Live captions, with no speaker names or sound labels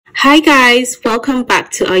Hi guys, welcome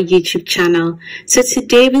back to our YouTube channel. So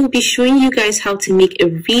today we'll be showing you guys how to make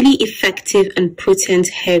a really effective and potent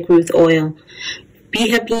hair growth oil.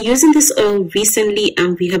 We have been using this oil recently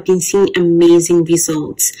and we have been seeing amazing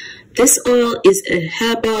results. This oil is a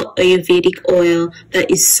herbal Ayurvedic oil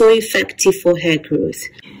that is so effective for hair growth.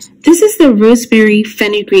 This is the Rosemary,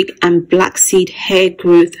 Fenugreek and Black Seed Hair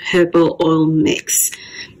Growth Herbal Oil Mix.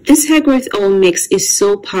 This hair growth oil mix is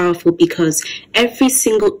so powerful because every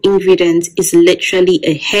single ingredient is literally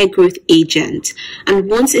a hair growth agent, and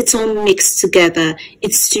once it's all mixed together,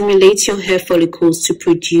 it stimulates your hair follicles to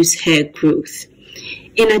produce hair growth.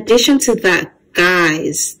 In addition to that,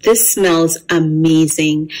 guys, this smells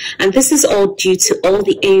amazing, and this is all due to all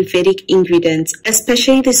the Ayurvedic ingredients,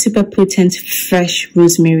 especially the super potent fresh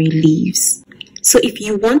rosemary leaves. So if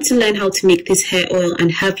you want to learn how to make this hair oil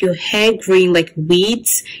and have your hair growing like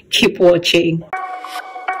weeds, keep watching.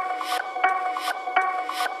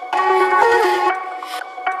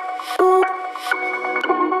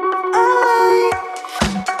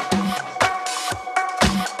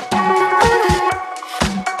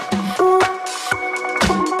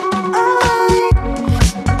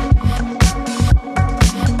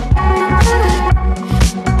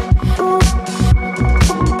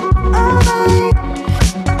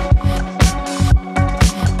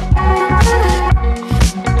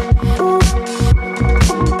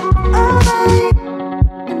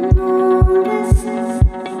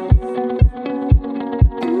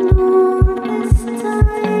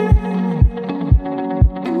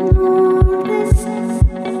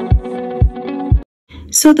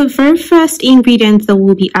 So the very first ingredient that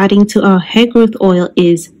we'll be adding to our hair growth oil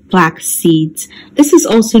is black seeds. This is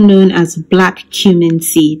also known as black cumin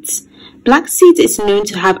seeds. Black seeds is known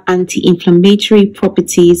to have anti-inflammatory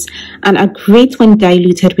properties and are great when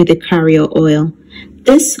diluted with a carrier oil.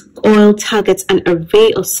 This oil targets an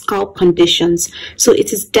array of scalp conditions, so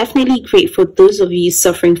it is definitely great for those of you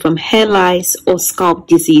suffering from hair lice or scalp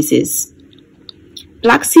diseases.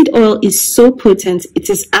 Black seed oil is so potent, it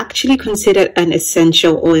is actually considered an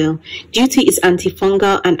essential oil due to its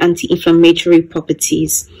antifungal and anti-inflammatory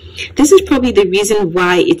properties. This is probably the reason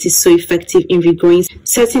why it is so effective in regrowing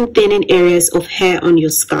certain thinning areas of hair on your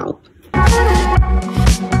scalp. In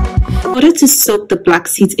order to soak the black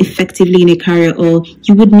seeds effectively in a carrier oil,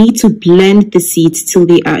 you would need to blend the seeds till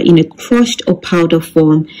they are in a crushed or powder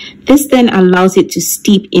form. This then allows it to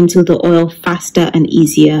steep into the oil faster and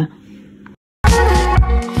easier.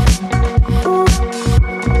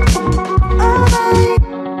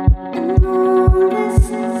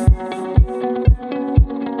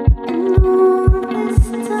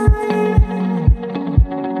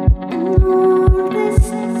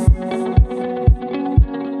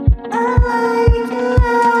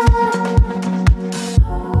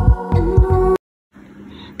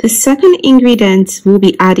 The second ingredient we'll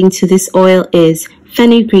be adding to this oil is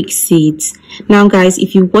fenugreek seeds. Now guys,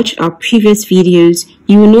 if you watched our previous videos,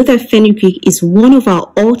 you will know that fenugreek is one of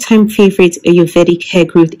our all-time favorite Ayurvedic hair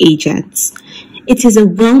growth agents. It is a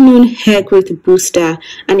well-known hair growth booster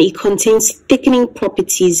and it contains thickening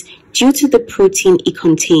properties due to the protein it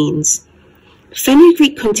contains.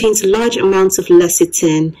 Fenugreek contains large amounts of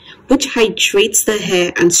lecithin, which hydrates the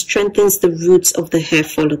hair and strengthens the roots of the hair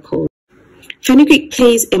follicle. Fenugreek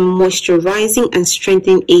plays a moisturizing and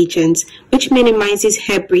strengthening agent, which minimizes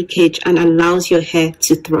hair breakage and allows your hair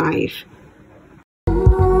to thrive.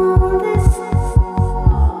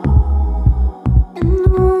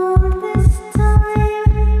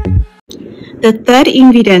 The third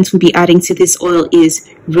ingredient we'll be adding to this oil is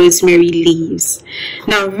rosemary leaves.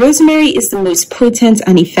 Now, rosemary is the most potent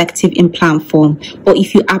and effective in plant form, but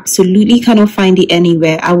if you absolutely cannot find it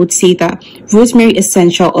anywhere, I would say that Rosemary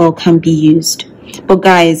Essential oil can be used. But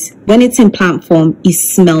guys, when it's in plant form, it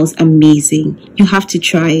smells amazing. You have to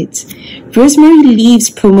try it. Rosemary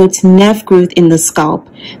leaves promote nerve growth in the scalp,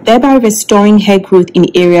 thereby restoring hair growth in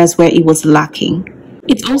areas where it was lacking.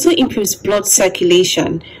 It also improves blood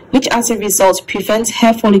circulation, which as a result prevents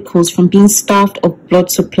hair follicles from being starved of blood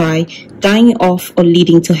supply, dying off or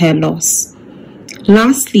leading to hair loss.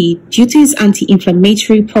 Lastly, due to its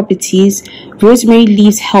anti-inflammatory properties, rosemary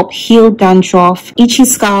leaves help heal dandruff, itchy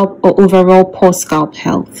scalp, or overall poor scalp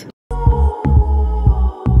health.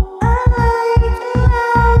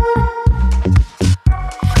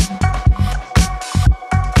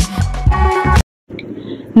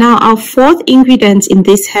 Now, our fourth ingredient in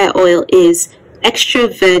this hair oil is extra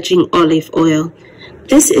virgin olive oil.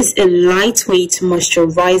 This is a lightweight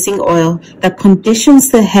moisturizing oil that conditions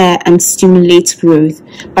the hair and stimulates growth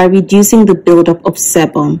by reducing the buildup of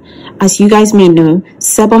sebum. As you guys may know,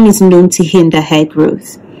 sebum is known to hinder hair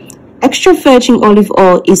growth. Extra virgin olive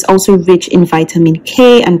oil is also rich in vitamin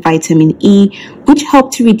K and vitamin E, which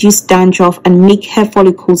help to reduce dandruff and make hair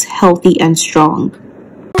follicles healthy and strong.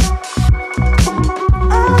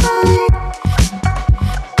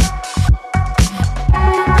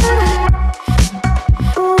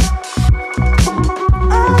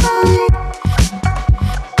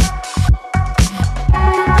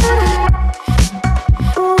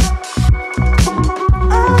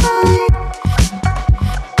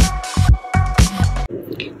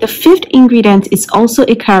 The fifth ingredient is also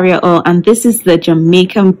a carrier oil, and this is the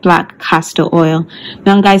Jamaican Black Castor Oil.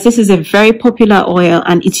 Now guys, this is a very popular oil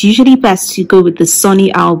and it's usually best to go with the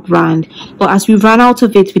Sunny Owl brand, but as we ran out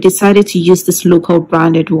of it, we decided to use this local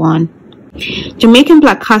branded one. Jamaican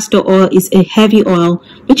Black Castor Oil is a heavy oil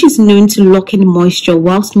which is known to lock in moisture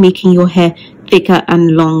whilst making your hair thicker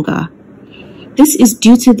and longer. This is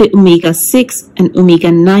due to the omega-6 and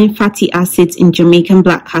omega-9 fatty acids in Jamaican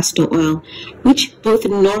Black Castor Oil, which both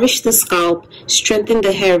nourish the scalp, strengthen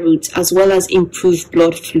the hair roots, as well as improve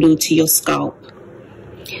blood flow to your scalp.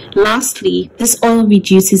 Lastly, this oil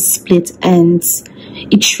reduces split ends.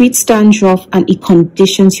 It treats dandruff and it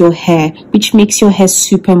conditions your hair, which makes your hair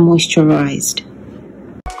super moisturized.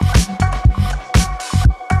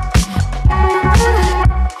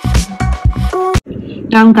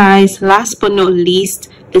 Now guys, last but not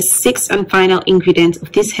least, the sixth and final ingredient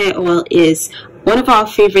of this hair oil is one of our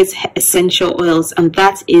favorite essential oils, and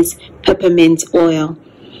that is peppermint oil.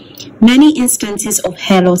 Many instances of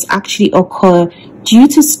hair loss actually occur due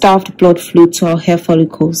to starved blood flow to our hair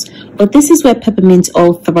follicles, but this is where peppermint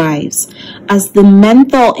oil thrives, as the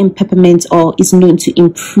menthol in peppermint oil is known to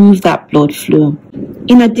improve that blood flow.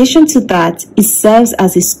 In addition to that, it serves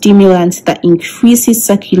as a stimulant that increases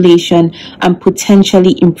circulation and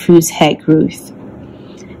potentially improves hair growth.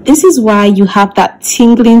 This is why you have that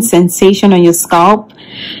tingling sensation on your scalp.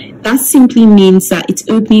 That simply means that it's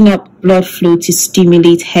opening up blood flow to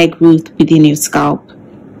stimulate hair growth within your scalp.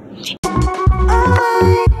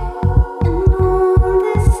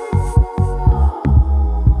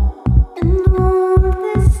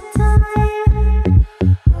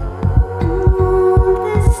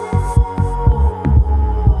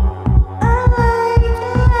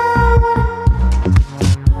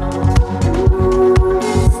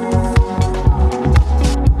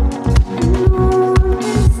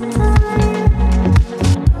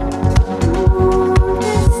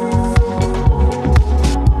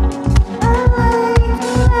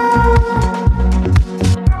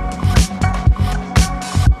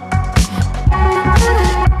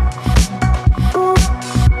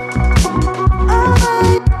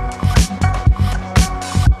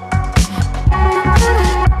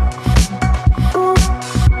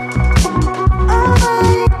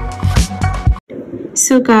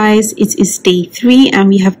 So guys, it is day 3 and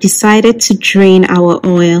we have decided to drain our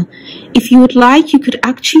oil. If you would like, you could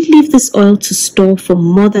actually leave this oil to store for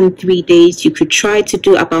more than 3 days. You could try to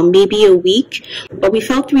do about maybe a week, but we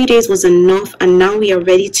felt 3 days was enough, and now we are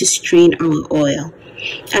ready to strain our oil.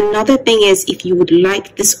 Another thing is, if you would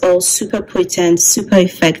like this oil super potent, super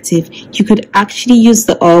effective, you could actually use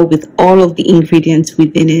the oil with all of the ingredients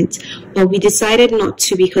within it. But we decided not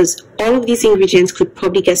to, because all of these ingredients could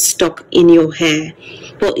probably get stuck in your hair.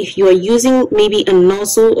 But if you are using maybe a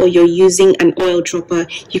nozzle or you're using an oil dropper,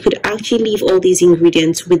 you could actually leave all these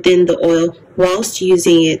ingredients within the oil whilst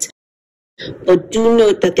using it. But do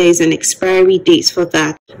note that there is an expiry date for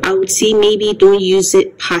that. I would say maybe don't use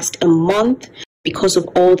it past a month, because of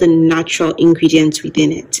all the natural ingredients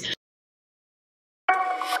within it.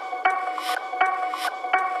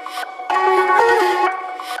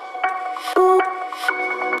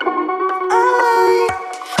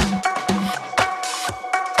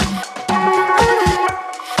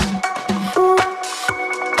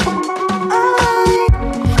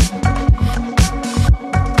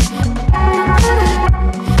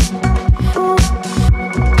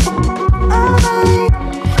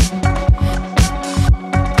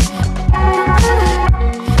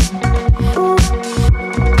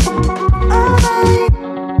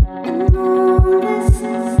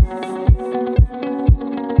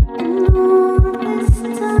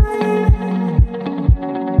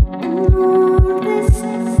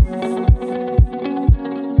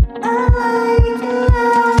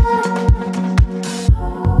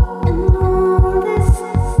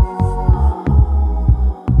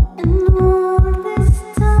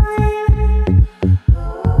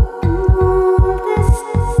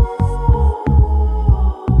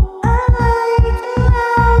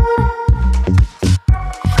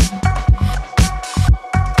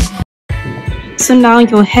 So now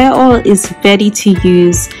your hair oil is ready to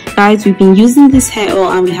use. Guys, we've been using this hair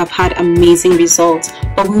oil and we have had amazing results,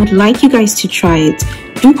 but we would like you guys to try it.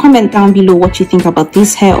 Do comment down below what you think about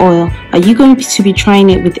this hair oil. Are you going to be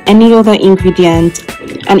trying it with any other ingredient?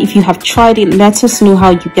 And if you have tried it, let us know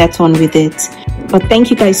how you get on with it. But thank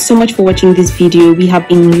you guys so much for watching this video. We have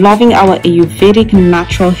been loving our Ayurvedic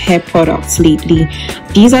natural hair products lately.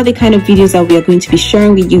 These are the kind of videos that we are going to be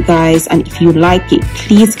sharing with you guys, and if you like it,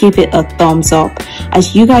 please give it a thumbs up.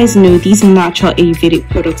 As you guys know, these natural Ayurvedic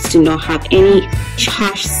products do not have any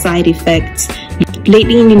harsh side effects.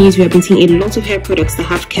 Lately in the news, we have been seeing a lot of hair products that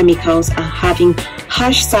have chemicals are having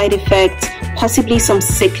harsh side effects, possibly some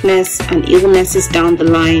sickness and illnesses down the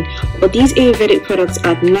line. But these Ayurvedic products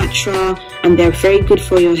are natural and they're very good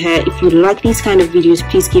for your hair. If you like these kind of videos,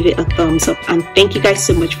 please give it a thumbs up, and thank you guys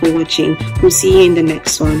so much for watching. We'll see you in the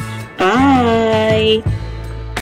next one. Bye.